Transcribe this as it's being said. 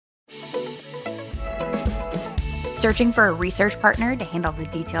Searching for a research partner to handle the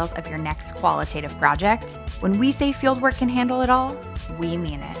details of your next qualitative project? When we say Fieldwork can handle it all, we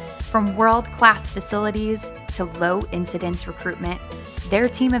mean it. From world-class facilities to low-incidence recruitment, their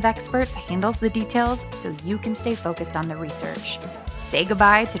team of experts handles the details so you can stay focused on the research. Say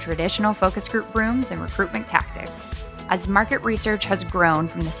goodbye to traditional focus group rooms and recruitment tactics. As market research has grown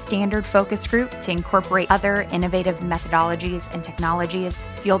from the standard focus group to incorporate other innovative methodologies and technologies,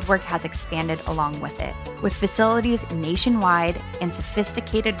 Fieldwork has expanded along with it. With facilities nationwide and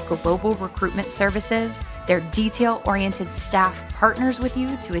sophisticated global recruitment services, their detail-oriented staff partners with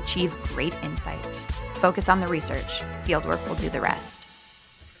you to achieve great insights. Focus on the research. Fieldwork will do the rest.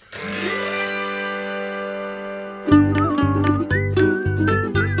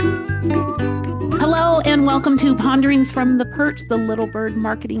 Hello and welcome to Ponderings from the Perch, the Little Bird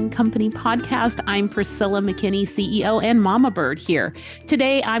Marketing Company podcast. I'm Priscilla McKinney, CEO and Mama Bird here.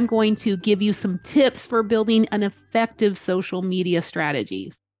 Today, I'm going to give you some tips for building an effective social media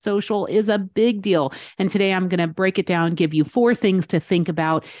strategy. Social is a big deal. And today I'm going to break it down, give you 4 things to think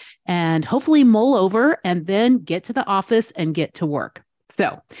about and hopefully mull over and then get to the office and get to work.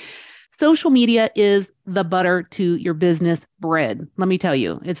 So social media is the butter to your business bread. Let me tell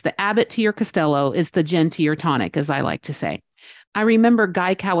you, it's the Abbott to your Costello. It's the gin to your tonic, as I like to say. I remember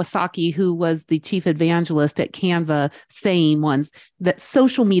Guy Kawasaki, who was the chief evangelist at Canva, saying once that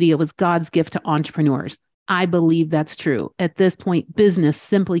social media was God's gift to entrepreneurs. I believe that's true. At this point, business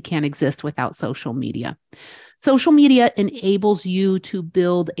simply can't exist without social media. Social media enables you to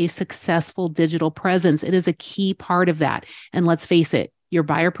build a successful digital presence. It is a key part of that. And let's face it, your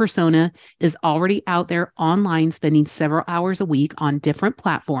buyer persona is already out there online, spending several hours a week on different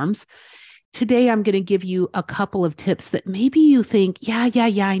platforms. Today, I'm going to give you a couple of tips that maybe you think, yeah,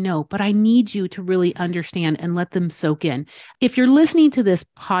 I know, but I need you to really understand and let them soak in. If you're listening to this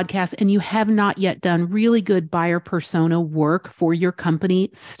podcast and you have not yet done really good buyer persona work for your company,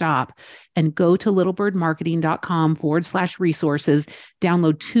 stop and go to littlebirdmarketing.com/resources,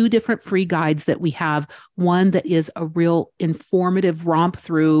 download 2 different free guides that we have. One that is a real informative romp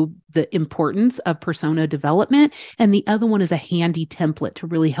through the importance of persona development. And the other one is a handy template to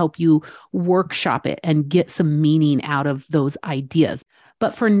really help you workshop it and get some meaning out of those ideas.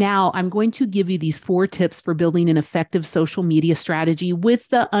 But for now, I'm going to give you these 4 tips for building an effective social media strategy with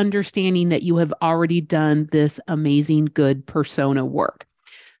the understanding that you have already done this amazing good persona work.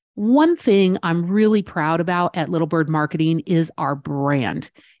 One thing I'm really proud about at Little Bird Marketing is our brand.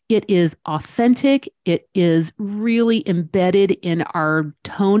 It is authentic. It is really embedded in our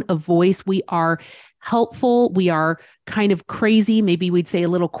tone of voice. We are helpful. We are kind of crazy. Maybe we'd say a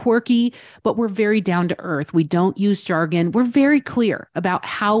little quirky, but we're very down to earth. We don't use jargon. We're very clear about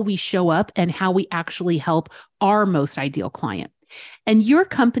how we show up and how we actually help our most ideal client. And your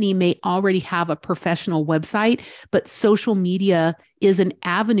company may already have a professional website, but social media is an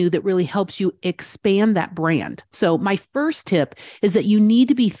avenue that really helps you expand that brand. So my first tip is that you need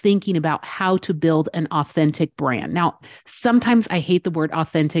to be thinking about how to build an authentic brand. Now, sometimes I hate the word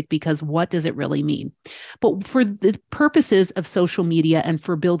authentic because what does it really mean? But for the purposes of social media and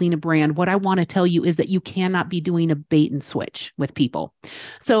for building a brand, what I want to tell you is that you cannot be doing a bait and switch with people.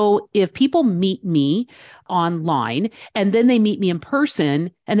 So if people meet me online and then they meet me in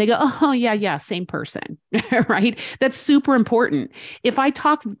person and they go, oh, yeah, same person, right? That's super important. If I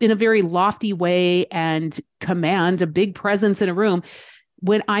talk in a very lofty way and command a big presence in a room,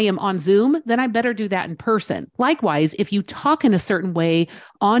 when I am on Zoom, then I better do that in person. Likewise, if you talk in a certain way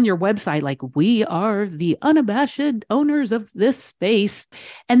on your website, like we are the unabashed owners of this space,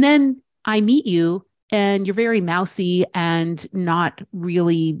 and then I meet you and you're very mousy and not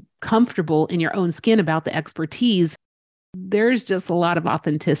really comfortable in your own skin about the expertise, there's just a lot of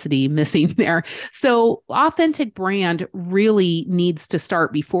authenticity missing there. So authentic brand really needs to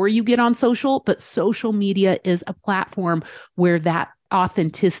start before you get on social, but social media is a platform where that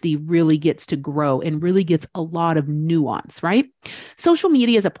authenticity really gets to grow and really gets a lot of nuance, right? Social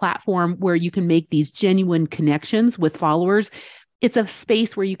media is a platform where you can make these genuine connections with followers. It's a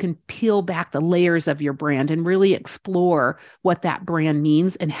space where you can peel back the layers of your brand and really explore what that brand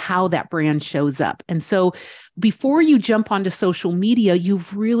means and how that brand shows up. And so before you jump onto social media,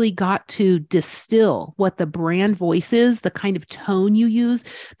 you've really got to distill what the brand voice is, the kind of tone you use,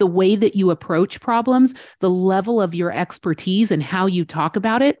 the way that you approach problems, the level of your expertise and how you talk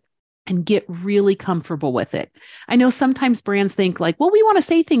about it, and get really comfortable with it. I know sometimes brands think like, well, we want to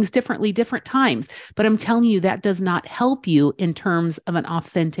say things differently, different times, but I'm telling you that does not help you in terms of an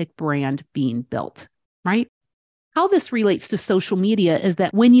authentic brand being built, right? How this relates to social media is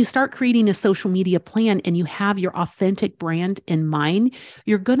that when you start creating a social media plan and you have your authentic brand in mind,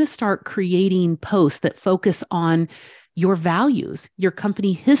 you're going to start creating posts that focus on your values, your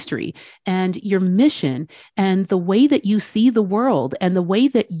company history, and your mission, and the way that you see the world, and the way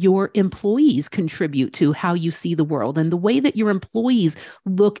that your employees contribute to how you see the world, and the way that your employees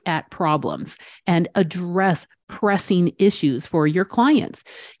look at problems and address pressing issues for your clients.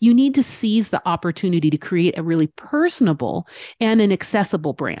 You need to seize the opportunity to create a really personable and an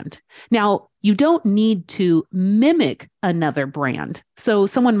accessible brand. Now, you don't need to mimic another brand. So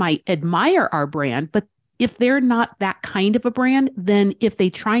someone might admire our brand, but if they're not that kind of a brand, then if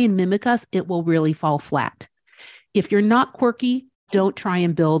they try and mimic us, it will really fall flat. If you're not quirky, don't try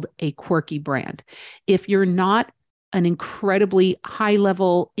and build a quirky brand. If you're not an incredibly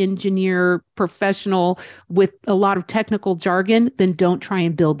high-level engineer professional with a lot of technical jargon, then don't try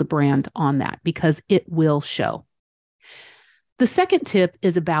and build the brand on that because it will show. The second tip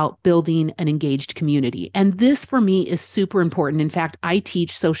is about building an engaged community. And this for me is super important. In fact, I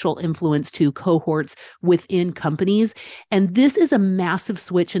teach social influence to cohorts within companies. And this is a massive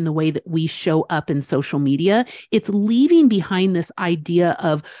switch in the way that we show up in social media. It's leaving behind this idea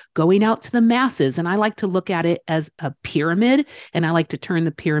of going out to the masses. And I like to look at it as a pyramid. And I like to turn the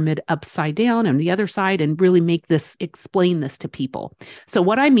pyramid upside down on the other side and really explain this to people. So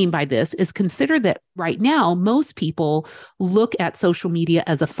what I mean by this is consider that right now, most people look at social media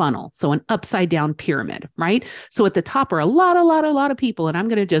as a funnel. So an upside down pyramid, right? So at the top are a lot of people, and I'm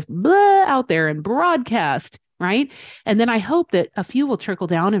going to just out there and broadcast, right? And then I hope that a few will trickle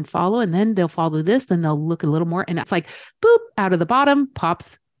down and follow, and then they'll follow this, then they'll look a little more. And it's like, boop, out of the bottom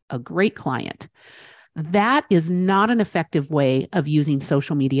pops a great client. That is not an effective way of using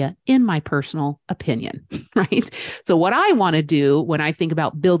social media, in my personal opinion, right? So what I want to do when I think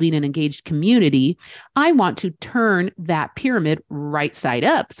about building an engaged community, I want to turn that pyramid right side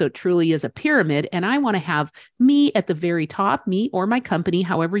up. So it truly is a pyramid. And I want to have me at the very top, me or my company,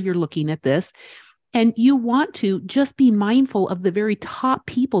 however you're looking at this. And you want to just be mindful of the very top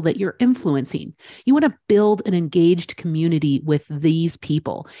people that you're influencing. You want to build an engaged community with these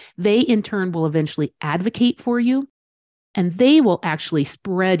people. They, in turn, will eventually advocate for you, and they will actually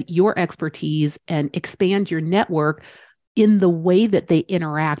spread your expertise and expand your network in the way that they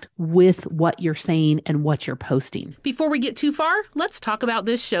interact with what you're saying and what you're posting. Before we get too far, let's talk about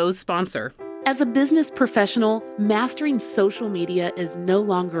this show's sponsor. As a business professional, mastering social media is no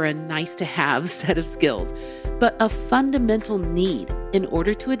longer a nice-to-have set of skills, but a fundamental need in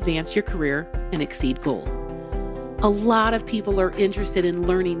order to advance your career and exceed goals. A lot of people are interested in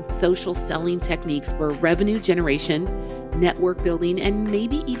learning social selling techniques for revenue generation, network building, and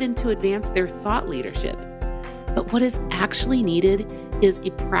maybe even to advance their thought leadership. But what is actually needed is a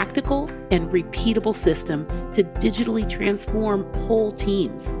practical and repeatable system to digitally transform whole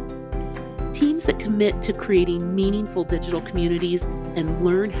teams. Teams that commit to creating meaningful digital communities and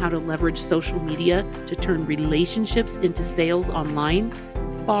learn how to leverage social media to turn relationships into sales online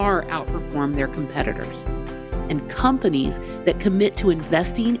far outperform their competitors. And companies that commit to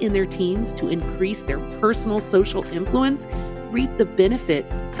investing in their teams to increase their personal social influence reap the benefit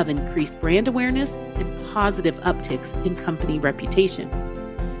of increased brand awareness and positive upticks in company reputation.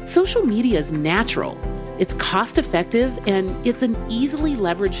 Social media is natural. It's cost-effective, and it's an easily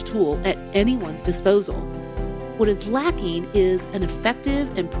leveraged tool at anyone's disposal. What is lacking is an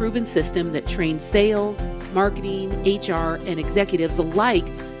effective and proven system that trains sales, marketing, HR, and executives alike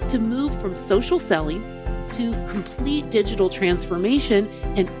to move from social selling to complete digital transformation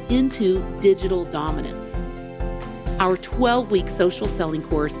and into digital dominance. Our 12-week social selling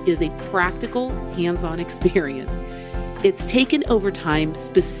course is a practical, hands-on experience. It's taken over time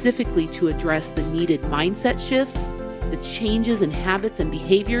specifically to address the needed mindset shifts, the changes in habits and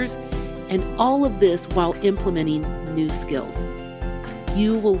behaviors, and all of this while implementing new skills.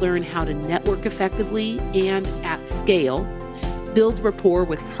 You will learn how to network effectively and at scale, build rapport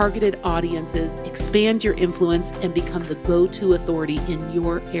with targeted audiences, expand your influence, and become the go-to authority in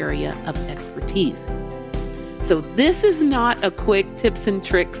your area of expertise. So this is not a quick tips and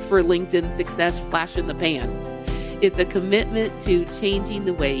tricks for LinkedIn success flash in the pan. It's a commitment to changing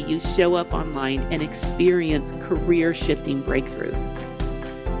the way you show up online and experience career-shifting breakthroughs.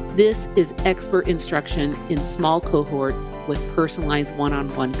 This is expert instruction in small cohorts with personalized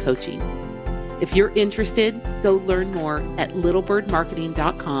one-on-one coaching. If you're interested, go learn more at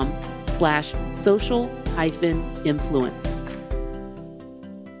littlebird.com/social-influence.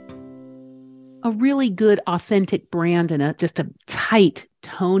 A really good, authentic brand and just a tight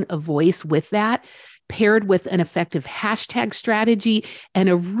tone of voice with that paired with an effective hashtag strategy and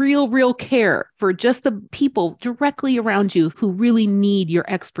a real care for just the people directly around you who really need your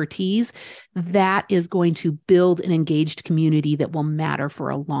expertise, that is going to build an engaged community that will matter for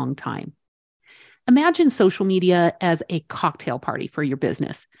a long time. Imagine social media as a cocktail party for your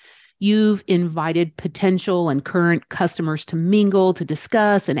business. You've invited potential and current customers to mingle, to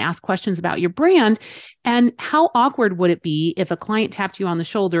discuss, and ask questions about your brand. And how awkward would it be if a client tapped you on the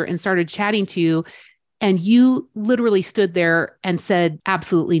shoulder and started chatting to you, and you literally stood there and said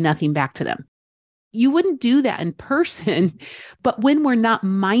absolutely nothing back to them? You wouldn't do that in person. But when we're not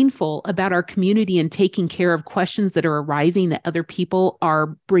mindful about our community and taking care of questions that are arising that other people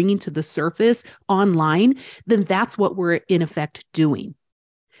are bringing to the surface online, then that's what we're in effect doing.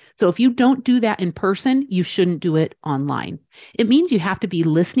 So if you don't do that in person, you shouldn't do it online. It means you have to be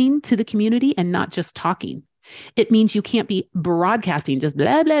listening to the community and not just talking. It means you can't be broadcasting just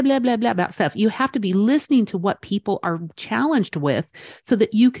blah, blah, blah, blah, blah about stuff. You have to be listening to what people are challenged with so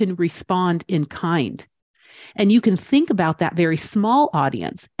that you can respond in kind. And you can think about that very small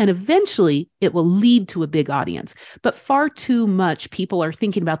audience, and eventually it will lead to a big audience. But far too much people are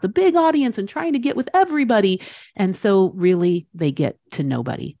thinking about the big audience and trying to get with everybody. And so really they get to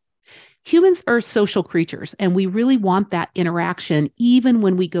nobody. Humans are social creatures, and we really want that interaction even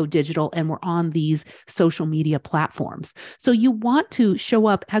when we go digital and we're on these social media platforms. So you want to show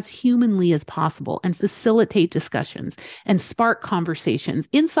up as humanly as possible and facilitate discussions and spark conversations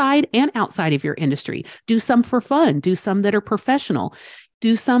inside and outside of your industry. Do some for fun, do some that are professional.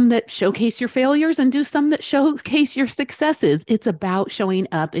 Do some that showcase your failures and do some that showcase your successes. It's about showing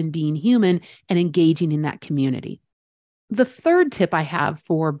up and being human and engaging in that community. The third tip I have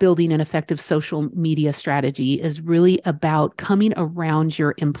for building an effective social media strategy is really about coming around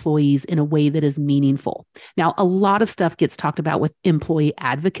your employees in a way that is meaningful. Now, a lot of stuff gets talked about with employee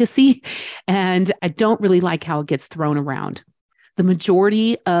advocacy, and I don't really like how it gets thrown around. The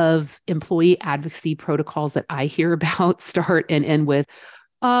majority of employee advocacy protocols that I hear about start and end with,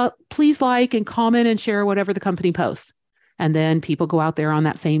 please like and comment and share whatever the company posts. And then people go out there on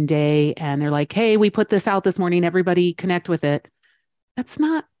that same day and they're like, hey, we put this out this morning, everybody connect with it. That's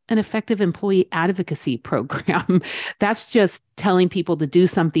not an effective employee advocacy program. That's just telling people to do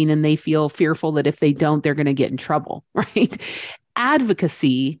something and they feel fearful that if they don't, they're going to get in trouble, right?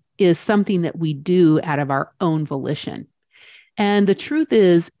 Advocacy is something that we do out of our own volition. And the truth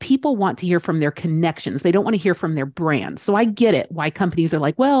is, people want to hear from their connections. They don't want to hear from their brands. So I get it why companies are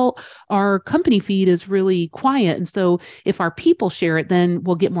like, well, our company feed is really quiet. And so if our people share it, then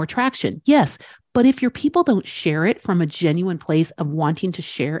we'll get more traction. Yes. But if your people don't share it from a genuine place of wanting to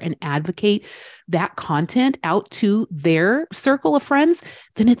share and advocate that content out to their circle of friends,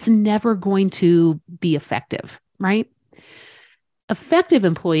 then it's never going to be effective, right? Effective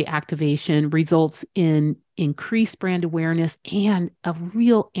employee activation results in increased brand awareness and a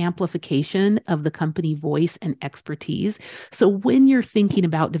real amplification of the company voice and expertise. So when you're thinking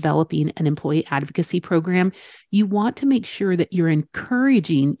about developing an employee advocacy program, you want to make sure that you're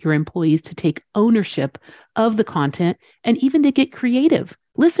encouraging your employees to take ownership of the content and even to get creative.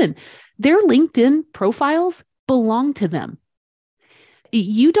 Listen, their LinkedIn profiles belong to them.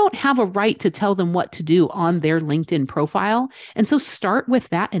 You don't have a right to tell them what to do on their LinkedIn profile. And so start with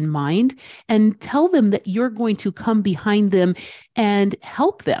that in mind and tell them that you're going to come behind them and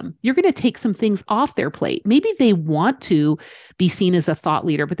help them. You're going to take some things off their plate. Maybe they want to be seen as a thought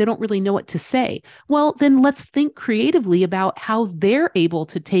leader, but they don't really know what to say. Well, then let's think creatively about how they're able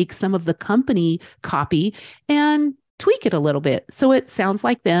to take some of the company copy and tweak it a little bit so it sounds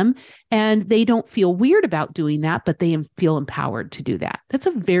like them and they don't feel weird about doing that, but they feel empowered to do that. That's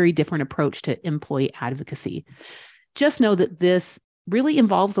a very different approach to employee advocacy. Just know that this really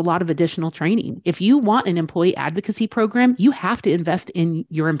involves a lot of additional training. If you want an employee advocacy program, you have to invest in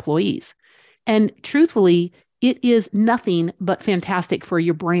your employees. And truthfully, it is nothing but fantastic for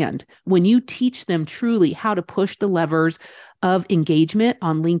your brand when you teach them truly how to push the levers of engagement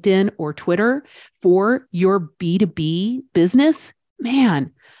on LinkedIn or Twitter for your B2B business.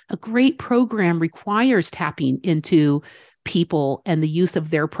 Man, a great program requires tapping into people and the use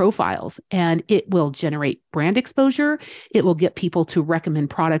of their profiles, and it will generate brand exposure. It will get people to recommend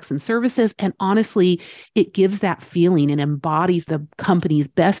products and services. And honestly, it gives that feeling and embodies the company's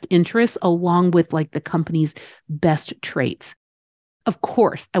best interests along with like the company's best traits. Of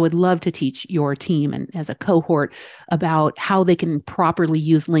course, I would love to teach your team and as a cohort about how they can properly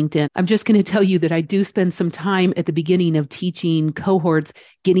use LinkedIn. I'm just going to tell you that I do spend some time at the beginning of teaching cohorts,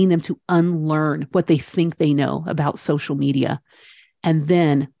 getting them to unlearn what they think they know about social media. And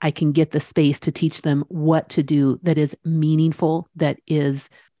then I can get the space to teach them what to do that is meaningful, that is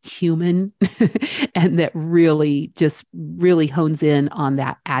human and that really hones in on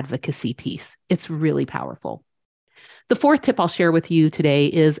that advocacy piece. It's really powerful. The fourth tip I'll share with you today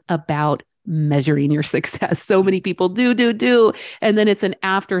is about measuring your success. So many people do, and then it's an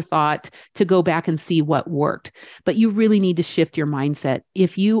afterthought to go back and see what worked. But you really need to shift your mindset.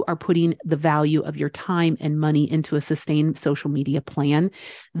 If you are putting the value of your time and money into a sustained social media plan,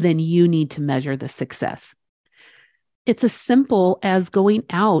 then you need to measure the success. It's as simple as going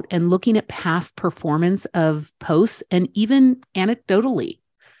out and looking at past performance of posts and even anecdotally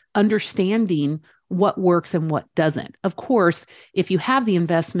understanding what works and what doesn't. Of course, if you have the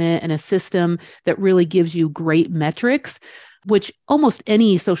investment and a system that really gives you great metrics, which almost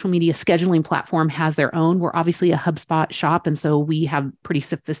any social media scheduling platform has their own. We're obviously a HubSpot shop, and so we have pretty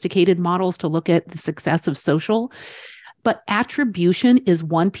sophisticated models to look at the success of social. But attribution is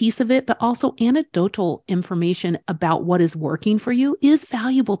one piece of it, but also anecdotal information about what is working for you is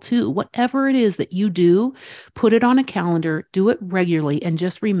valuable too. Whatever it is that you do, put it on a calendar, do it regularly, and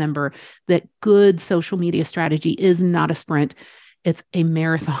just remember that good social media strategy is not a sprint. It's a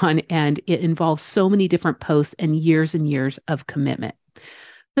marathon, and it involves so many different posts and years of commitment.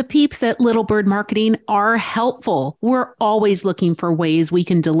 The peeps at Little Bird Marketing are helpful. We're always looking for ways we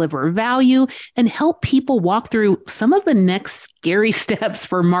can deliver value and help people walk through some of the next scary steps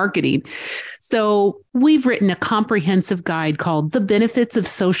for marketing. So we've written a comprehensive guide called The Benefits of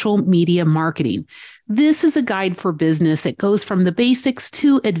Social Media Marketing. This is a guide for business. It goes from the basics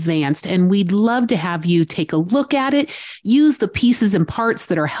to advanced, and we'd love to have you take a look at it, use the pieces and parts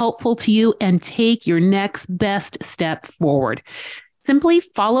that are helpful to you, and take your next best step forward. Simply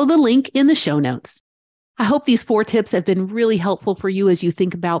follow the link in the show notes. I hope these 4 tips have been really helpful for you as you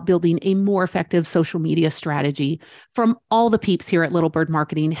think about building a more effective social media strategy. From all the peeps here at Little Bird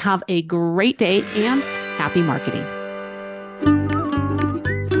Marketing, have a great day and happy marketing.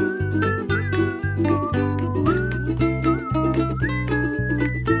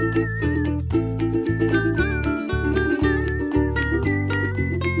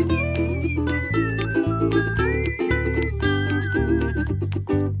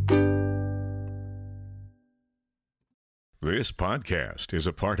 This podcast is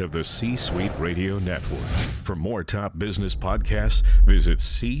a part of the C-Suite Radio Network. For more top business podcasts, visit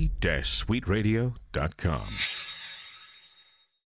c-suiteradio.com.